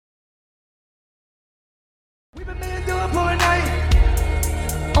for a night.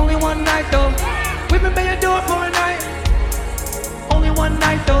 Only one night though. Women may do it for a night. Only one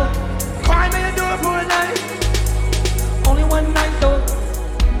night though. Cry may do it for a night. Only one night though.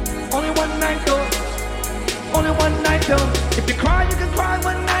 Only one night though. Only one night though. If you cry, you can cry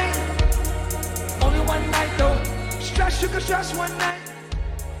one night. Only one night though. Stress, you can stress one night.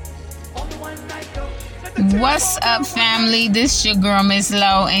 Only one night though. What's up, family? This your girl, Miss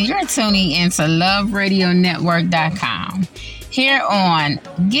Low, and you're tuning into LoveRadioNetwork.com. Here on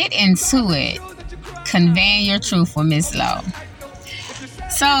Get Into It, conveying your truth with Miss Low.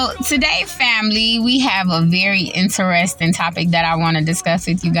 So today, family, we have a very interesting topic that I want to discuss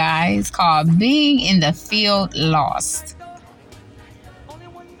with you guys called being in the field lost.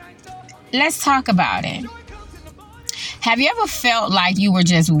 Let's talk about it. Have you ever felt like you were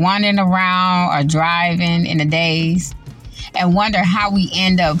just wandering around or driving in a daze and wonder how we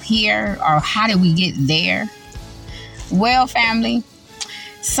end up here or how did we get there? Well, family,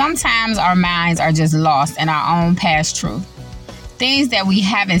 sometimes our minds are just lost in our own past truth. Things that we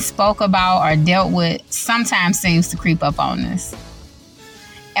haven't spoke about or dealt with sometimes seems to creep up on us.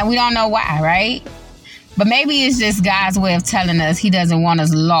 And we don't know why, right? But maybe it's just God's way of telling us he doesn't want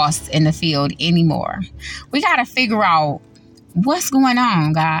us lost in the field anymore. We got to figure out what's going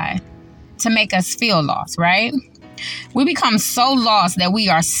on, God, to make us feel lost, right? We become so lost that we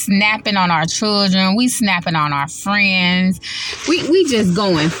are snapping on our children. We snapping on our friends. We just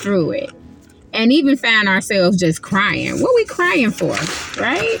going through it. And even find ourselves just crying. What we crying for,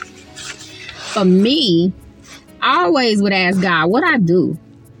 right? For me, I always would ask God, what I do?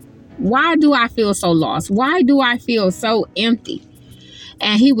 Why do I feel so lost? Why do I feel so empty?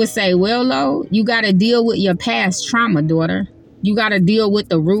 And he would say, well, Lo, you got to deal with your past trauma, daughter. You got to deal with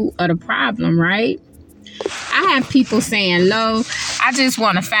the root of the problem, right? I have people saying, Lo, I just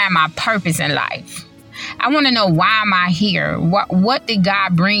want to find my purpose in life. I want to know, why am I here? What did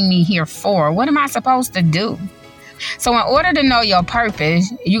God bring me here for? What am I supposed to do? So in order to know your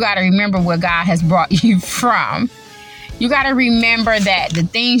purpose, you got to remember where God has brought you from. You got to remember that the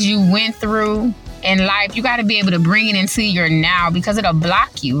things you went through in life, you got to be able to bring it into your now because it'll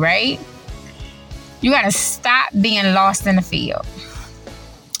block you, right? You got to stop being lost in the field.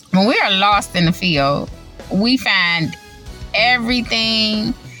 When we are lost in the field, we find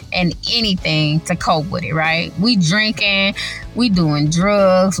everything and anything to cope with it, right? We drinking, we doing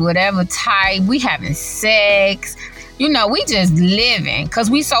drugs, whatever type, we having sex. You know, we just living because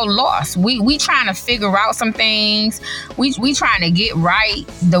we so lost. We trying to figure out some things. We trying to get right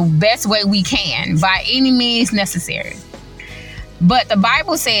the best way we can by any means necessary. But the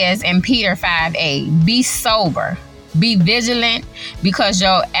Bible says in Peter 5:8, be sober, be vigilant, because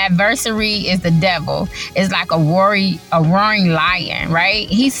your adversary is the devil. It's like a roaring lion, right?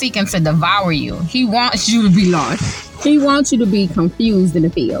 He's seeking to devour you. He wants you to be lost. He wants you to be confused in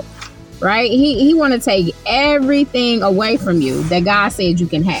the field. Right? He want to take everything away from you that God said you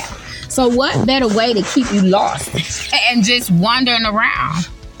can have. So what better way to keep you lost and just wandering around?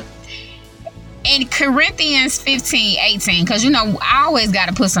 In Corinthians 15:18, because, you know, I always got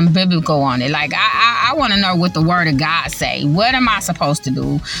to put some biblical on it. Like, I want to know what the word of God say. What am I supposed to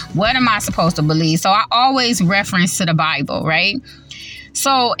do? What am I supposed to believe? So I always reference to the Bible, right?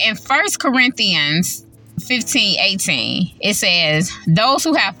 So in 1 Corinthians 15:18, it says, those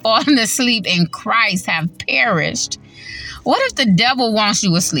who have fallen asleep in Christ have perished. What if the devil wants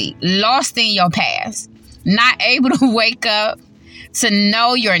you asleep, lost in your past, not able to wake up to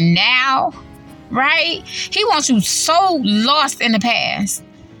know your now, right? He wants you so lost in the past.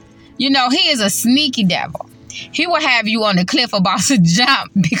 You know, he is a sneaky devil. He will have you on the cliff about to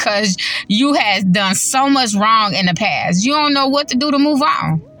jump because you has done so much wrong in the past. You don't know what to do to move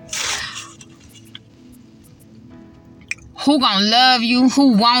on. Who gonna love you?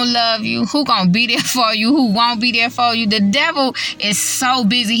 Who won't love you? Who gonna be there for you? Who won't be there for you? The devil is so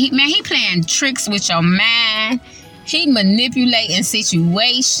busy. He playing tricks with your mind. He manipulating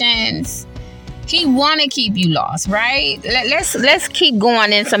situations. He wanna keep you lost, right? Let's keep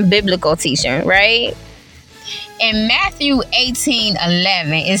going in some biblical teaching, right? In Matthew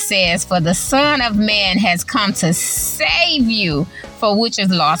 18:11, it says, for the Son of Man has come to save you for which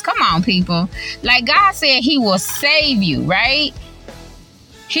is lost. Come on, people. Like God said, he will save you, right?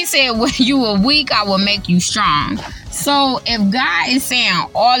 He said, when you were weak, I will make you strong. So if God is saying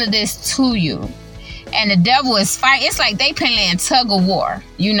all of this to you, and the devil is fighting, it's like they playing tug of war.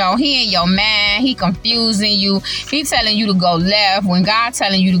 You know, he in your mind, he confusing you. He telling you to go left when God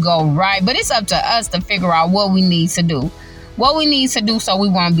telling you to go right. But it's up to us to figure out what we need to do. What we need to do so we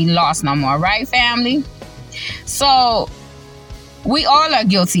won't be lost no more. Right, family? So We all are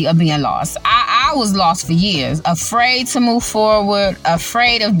guilty of being lost. I was lost for years, afraid to move forward,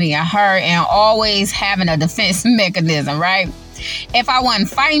 afraid of being hurt, and always having a defense mechanism, right? If I wasn't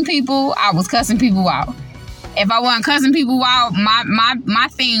fighting people, I was cussing people out. If I wasn't cussing people out, my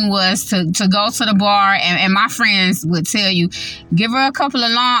thing was to go to the bar, and my friends would tell you, give her a couple of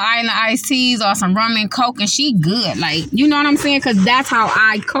Long Island iced teas or some rum and coke, and she good. Like, you know what I'm saying? Because that's how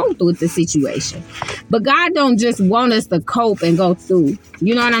I coped with the situation. But God don't just want us to cope and go through.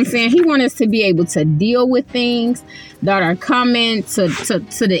 You know what I'm saying? He wants us to be able to deal with things that are coming to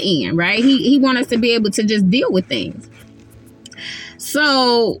the end, right? He wants us to be able to just deal with things.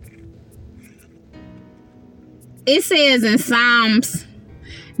 So it says in Psalms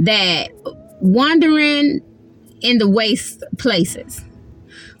that wandering in the waste places.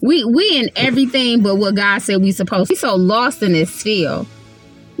 We in everything but what God said we supposed to. We so lost in this field.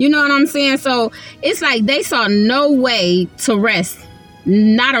 You know what I'm saying? So it's like they saw no way to rest.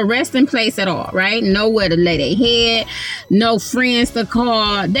 Not a resting place at all, right? Nowhere to lay their head. No friends to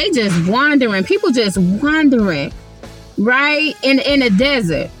call. They just wandering. People just wandering, right? In a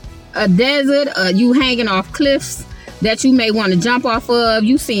desert. You hanging off cliffs that you may want to jump off of.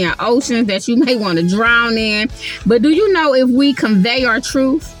 You seeing oceans that you may want to drown in. But do you know, if we convey our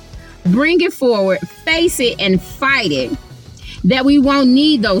truth, bring it forward, face it, and fight it, that we won't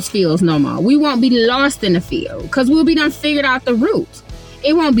need those fields no more. We won't be lost in the field because we'll be done figured out the roots.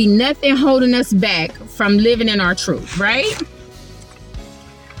 It won't be nothing holding us back from living in our truth, right?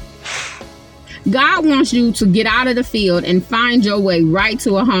 God wants you to get out of the field and find your way right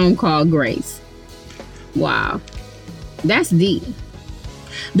to a home called grace. Wow. That's deep.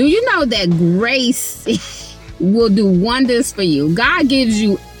 Do you know that grace will do wonders for you? God gives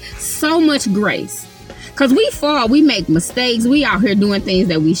you so much grace. Because we fall, we make mistakes. We out here doing things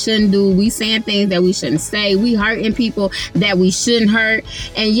that we shouldn't do. We saying things that we shouldn't say. We hurting people that we shouldn't hurt.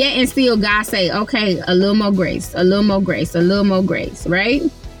 And yet and still God say, okay, a little more grace, a little more grace, a little more grace, right?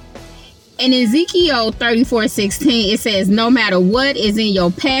 In Ezekiel 34:16, it says, no matter what is in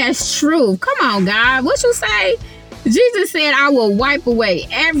your past truth. Come on, God. What you say? Jesus said, I will wipe away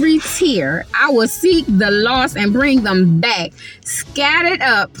every tear. I will seek the lost and bring them back, scattered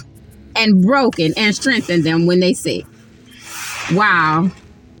up and broken, and strengthen them when they sick. Wow.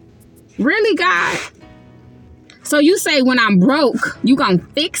 Really, God? So you say when I'm broke, you gonna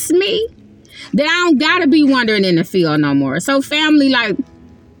fix me? Then I don't gotta be wandering in the field no more. So family, like,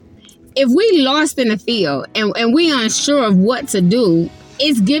 if we lost in the field and we unsure of what to do,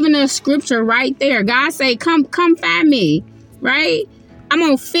 it's giving us scripture right there. God say, come find me, right? I'm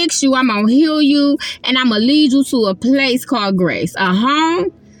going to fix you. I'm going to heal you. And I'm going to lead you to a place called grace, a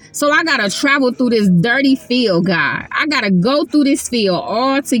home. So I got to travel through this dirty field, God. I got to go through this field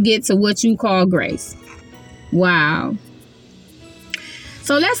all to get to what you call grace. Wow.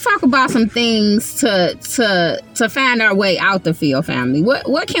 So let's talk about some things to find our way out the field, family.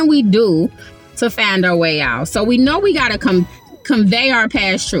 What can we do to find our way out? So we know we got to convey our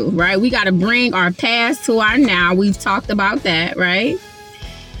past truth, right? We got to bring our past to our now. We've talked about that, right?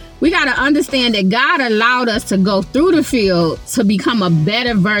 We got to understand that God allowed us to go through the field to become a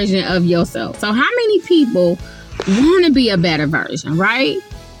better version of yourself. So how many people want to be a better version, right?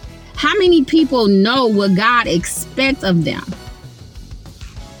 How many people know what God expects of them?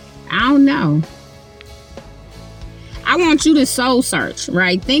 I don't know. I want you to soul search,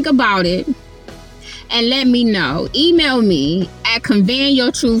 right? Think about it and let me know. Email me at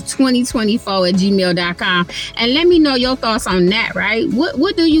conveyingyourtruth2024@gmail.com and let me know your thoughts on that, right?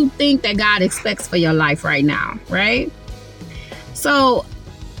 What do you think that God expects for your life right now, right? So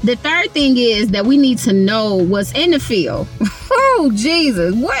the third thing is that we need to know what's in the field. Oh,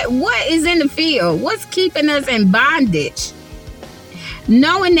 Jesus. What is in the field? What's keeping us in bondage?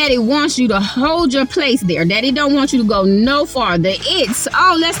 Knowing that it wants you to hold your place there, that it don't want you to go no farther.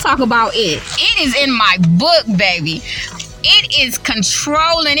 Let's talk about it. It is in my book, baby. It is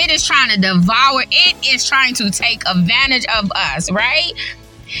controlling. It is trying to devour. It is trying to take advantage of us, right?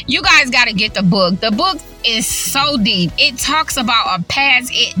 You guys got to get the book. The book is so deep. It talks about a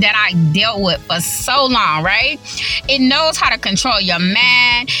past that I dealt with for so long, right? It knows how to control your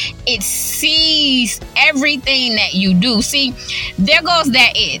mind. It sees everything that you do. See, there goes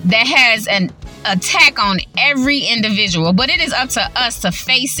that has an attack on every individual, but it is up to us to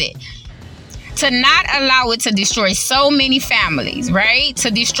face it. To not allow it to destroy so many families, right?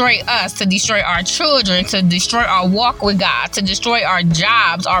 To destroy us, to destroy our children, to destroy our walk with God, to destroy our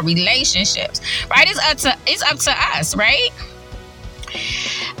jobs, our relationships, right? It's up to us, right?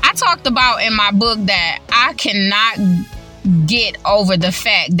 I talked about in my book that I cannot get over the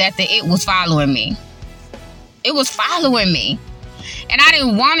fact that it was following me. It was following me. And I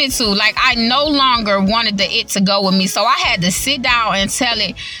didn't want it to. Like, I no longer wanted it to go with me. So I had to sit down and tell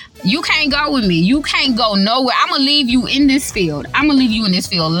it, you can't go with me. You can't go nowhere. I'm going to leave you in this field. I'm going to leave you in this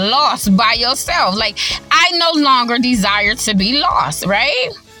field lost by yourself. Like, I no longer desire to be lost, right?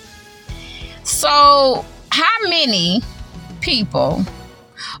 So how many people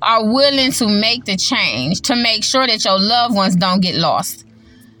are willing to make the change to make sure that your loved ones don't get lost?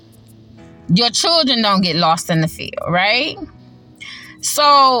 Your children don't get lost in the field, right?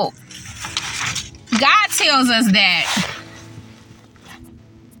 So God tells us that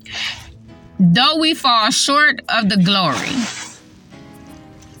though we fall short of the glory,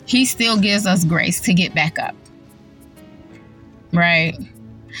 he still gives us grace to get back up, right?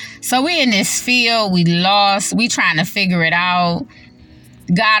 So we in this field, we lost, we trying to figure it out.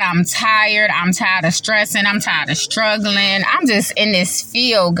 God, I'm tired of stressing, I'm tired of struggling. I'm just in this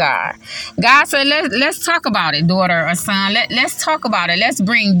field, God. God said, let's talk about it, daughter or son. Let's talk about it. Let's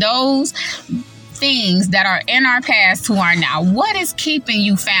bring those things that are in our past to our now. What is keeping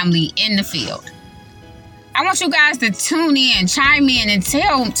you, family, in the field? I want you guys to tune in, chime in, and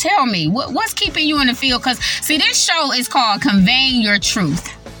tell me what's keeping you in the field. Because, see, this show is called Conveying Your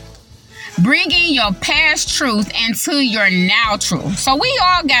Truth. Bringing your past truth into your now truth. So we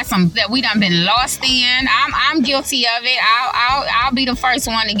all got some that we done been lost in. I'm guilty of it. I'll be the first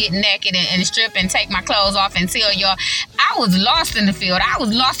one to get naked and strip and take my clothes off and tell y'all I was lost in the field. I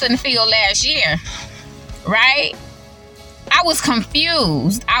was lost in the field last year, right? I was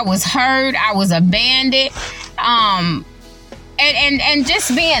confused. I was hurt. I was abandoned. And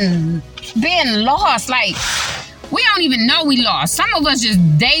just being lost, like, we don't even know we lost. Some of us just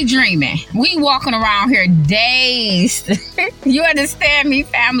daydreaming. We walking around here dazed. You understand me,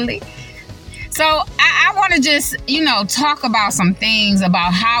 family? So I want to just, talk about some things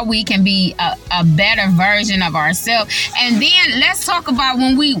about how we can be a better version of ourselves. And then let's talk about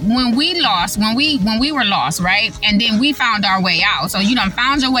when we were lost, right? And then we found our way out. So you done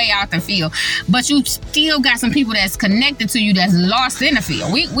found your way out the field, but you still got some people that's connected to you that's lost in the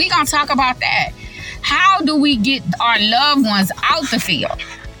field. We gonna talk about that. How do we get our loved ones out the field?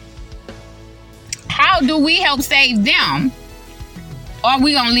 How do we help save them? Or are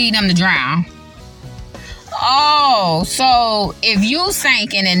we going to lead them to drown? Oh, so if you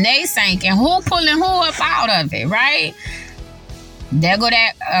sinking and they sinking, who pulling who up out of it, right? There go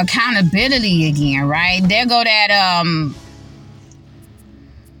that accountability again, right? There go that,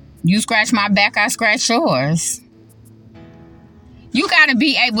 you scratch my back, I scratch yours. You got to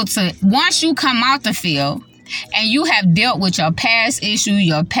be able to, once you come out the field and you have dealt with your past issue,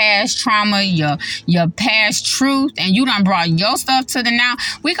 your past trauma, your past truth, and you done brought your stuff to the now,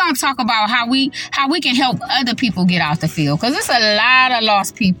 we're going to talk about how we can help other people get out the field. Because it's a lot of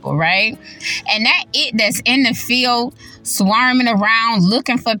lost people, right? And that's in the field, swarming around,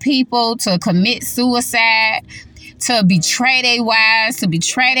 looking for people to commit suicide, to betray their wives, to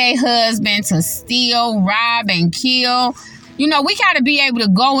betray their husband, to steal, rob, and kill. We got to be able to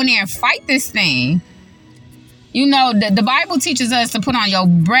go in there and fight this thing. The Bible teaches us to put on your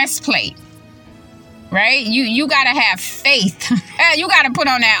breastplate, right? You got to have faith. You got to put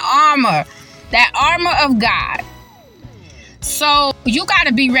on that armor of God. So you got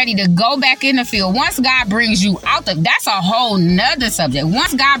to be ready to go back in the field. Once God brings you out, that's a whole nother subject.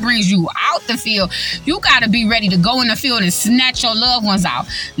 Once God brings you out the field, you got to be ready to go in the field and snatch your loved ones out.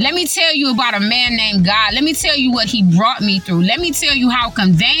 Let me tell you about a man named God. Let me tell you what he brought me through. Let me tell you how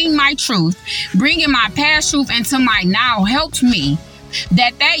conveying my truth, bringing my past truth into my now helped me.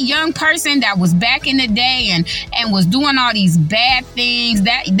 That young person that was back in the day and was doing all these bad things,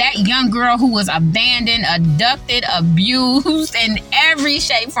 that young girl who was abandoned, abducted, abused in every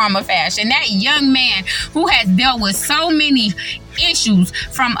shape, form, or fashion, that young man who has dealt with so many issues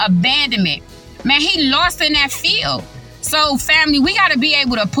from abandonment, man, he lost in that field. So, family, we got to be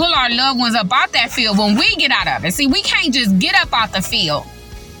able to pull our loved ones up out that field when we get out of it. See, we can't just get up out the field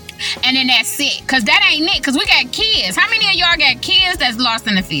and then that's it. Because that ain't it. Because we got kids. How many of y'all got kids that's lost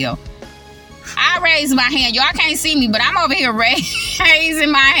in the field? I raised my hand. Y'all can't see me, but I'm over here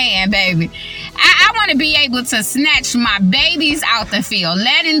raising my hand, baby. I want to be able to snatch my babies out the field,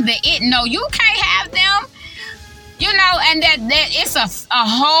 letting it know you can't have them. And that it's a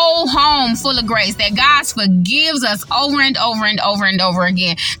whole home full of grace, that God forgives us over and over and over and over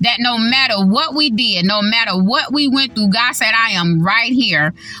again. That no matter what we did, no matter what we went through, God said, I am right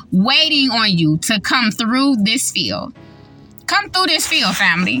here waiting on you to come through this field. Come through this field,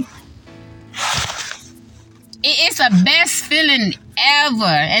 family. It's the best feeling ever.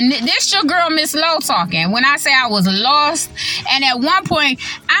 And this your girl, Miss Low, talking. When I say I was lost, and at one point,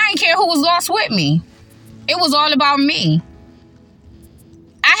 I didn't care who was lost with me. It was all about me.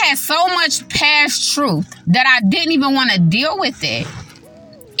 I had so much past truth that I didn't even want to deal with it.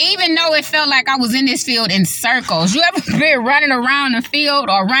 Even though it felt like I was in this field in circles. You ever been running around the field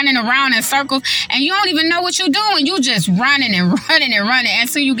or running around in circles and you don't even know what you're doing? You just running and running and running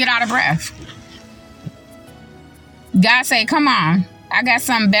until you get out of breath. God say, come on, I got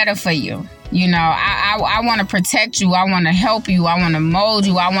something better for you. You know, I want to protect you. I want to help you. I want to mold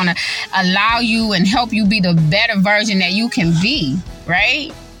you. I want to allow you and help you be the better version that you can be,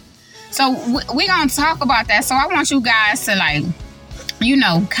 right? So we're going to talk about that. So I want you guys to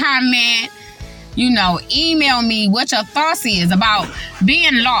comment, email me what your thoughts is about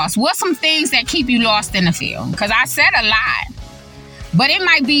being lost. What's some things that keep you lost in the field? Because I said a lot. But it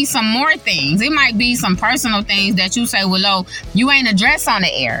might be some more things. It might be some personal things that you say, well, you ain't addressed on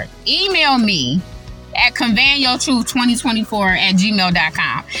the air. Email me at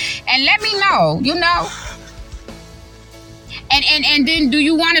conveyingyourtruth2024@gmail.com. And let me know, And then do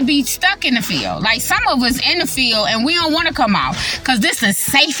you want to be stuck in the field? Like some of us in the field and we don't want to come out because this is the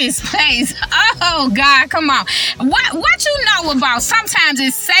safest place. Oh, God, come on. What you know about sometimes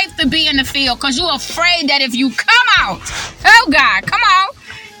it's safe to be in the field because you're afraid that if you come out, oh, God, come on.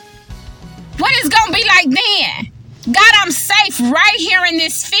 What is going to be like then? God, I'm safe right here in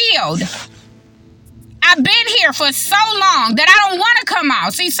this field. I've been here for so long that I don't want to come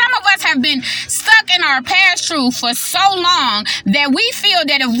out. See, some of us have been stuck in our past truth for so long that we feel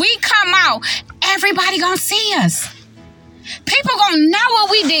that if we come out, everybody gonna see us. People gonna know what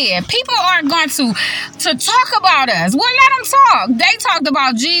we did. People are going to talk about us. Well, let them talk. They talked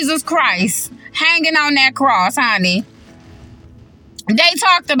about Jesus Christ hanging on that cross, honey. They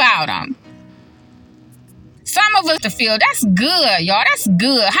talked about him. Some of us to feel that's good, y'all. That's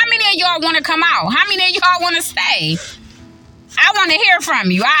good. How many of y'all want to come out? How many of y'all want to stay? I want to hear from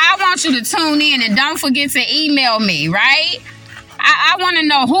you. I want you to tune in and don't forget to email me, right? I want to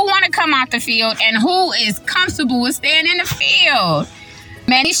know who want to come out the field and who is comfortable with staying in the field.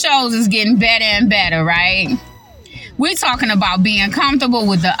 Man, these shows is getting better and better, right? We're talking about being comfortable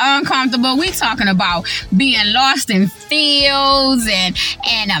with the uncomfortable. We're talking about being lost in fields and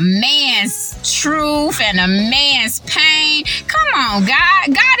a man's truth and a man's pain. Come on, God.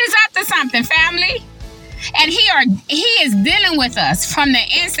 God is up to something, family. And he is dealing with us from the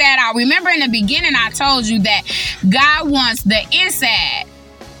inside out. Remember in the beginning, I told you that God wants the inside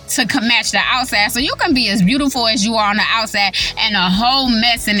to match the outside. So you can be as beautiful as you are on the outside and a whole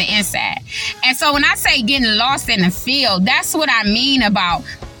mess in the inside. And so when I say getting lost in the field, that's what I mean about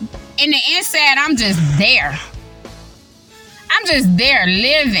in the inside, I'm just there. I'm just there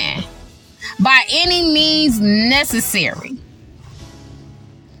living by any means necessary.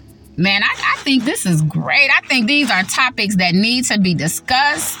 Man, I think this is great. I think these are topics that need to be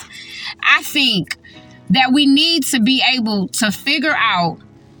discussed. I think that we need to be able to figure out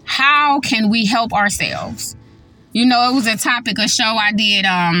how can we help ourselves? It was a topic, a show I did,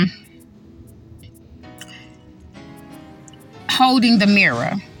 holding the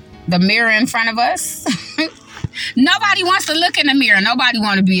mirror in front of us. Nobody wants to look in the mirror. Nobody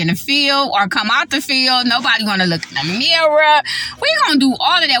want to be in the field or come out the field. Nobody want to look in the mirror. We're going to do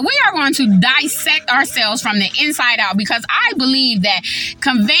all of that. We are going to dissect ourselves from the inside out because I believe that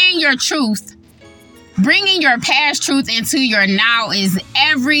conveying your truth, bringing your past truth into your now is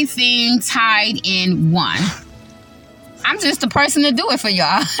everything tied in one. I'm just the person to do it for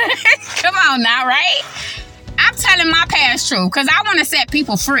y'all. Come on now, right? I'm telling my past truth because I want to set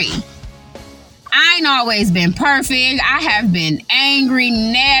people free. I ain't always been perfect. I have been angry,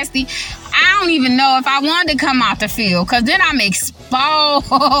 nasty. I don't even know if I wanted to come out the field because then I'm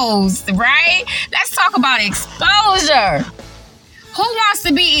exposed, right? Let's talk about exposure. Who wants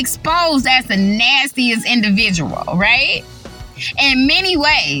to be exposed as the nastiest individual, right? In many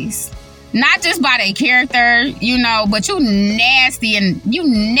ways. Not just by their character, but you nasty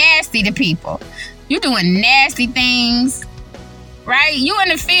to people. You doing nasty things, right? You in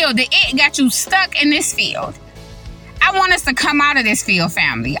the field. It got you stuck in this field. I want us to come out of this field,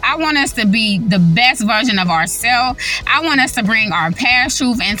 family. I want us to be the best version of ourselves. I want us to bring our past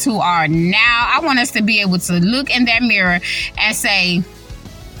truth into our now. I want us to be able to look in that mirror and say,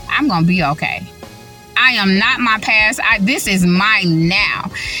 I'm going to be okay. I am not my past. This is my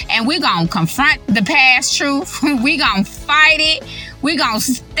now. And we're going to confront the past truth. We're going to fight it. We're going to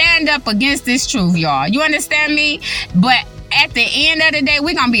stand up against this truth, y'all. You understand me? But at the end of the day,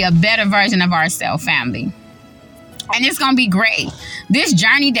 we're going to be a better version of ourselves, family. And it's going to be great. This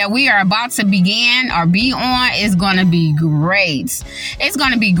journey that we are about to begin or be on is going to be great. It's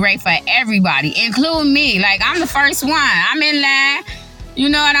going to be great for everybody, including me. Like, I'm the first one. I'm in line. You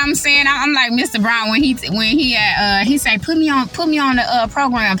know what I'm saying? I'm like Mr. Brown when he say put me on the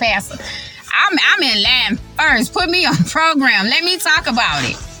program, Pastor. I'm in line first. Put me on the program. Let me talk about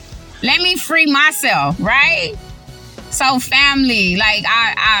it. Let me free myself, right? So family, like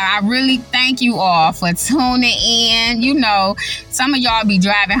I really thank you all for tuning in. You know, some of y'all be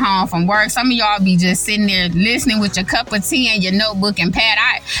driving home from work. Some of y'all be just sitting there listening with your cup of tea and your notebook and pad.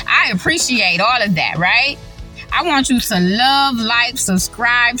 I appreciate all of that, right? I want you to love, like,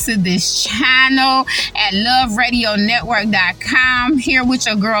 subscribe to this channel at loveradionetwork.com. Here with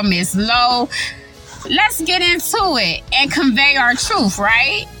your girl, Miss Low. Let's get into it and convey our truth,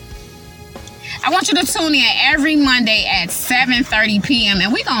 right? I want you to tune in every Monday at 7:30 p.m.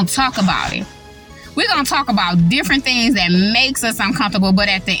 and we're going to talk about it. We're going to talk about different things that makes us uncomfortable. But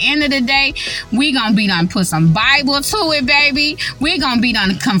at the end of the day, we're going to be done put some Bible to it, baby. We're going to be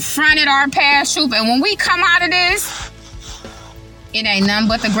done confronted our past truth. And when we come out of this, it ain't nothing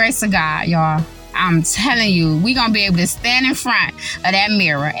but the grace of God, y'all. I'm telling you, we're going to be able to stand in front of that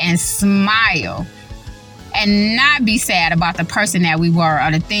mirror and smile and not be sad about the person that we were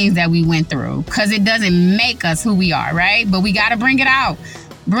or the things that we went through. Because it doesn't make us who we are, right? But we got to bring it out.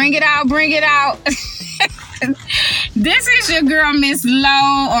 Bring it out, bring it out. This is your girl, Miss Low,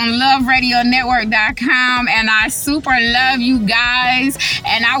 on loveradionetwork.com. And I super love you guys.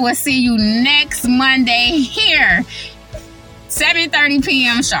 And I will see you next Monday here, 7:30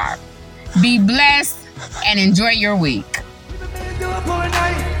 p.m. sharp. Be blessed and enjoy your week.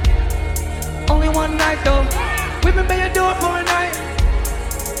 Only one night though. We've been made to do it for a night.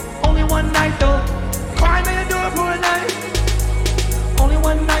 Only one night though. Cry made to do it for a night. Only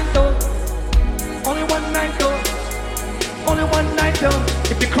one night though. Only one night though. Only one night though.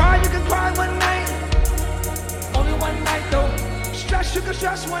 If you cry, you can cry one night. Only one night though. Stress, you can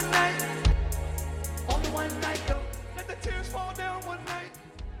stress one night. Only one night though. Let the tears fall down one night.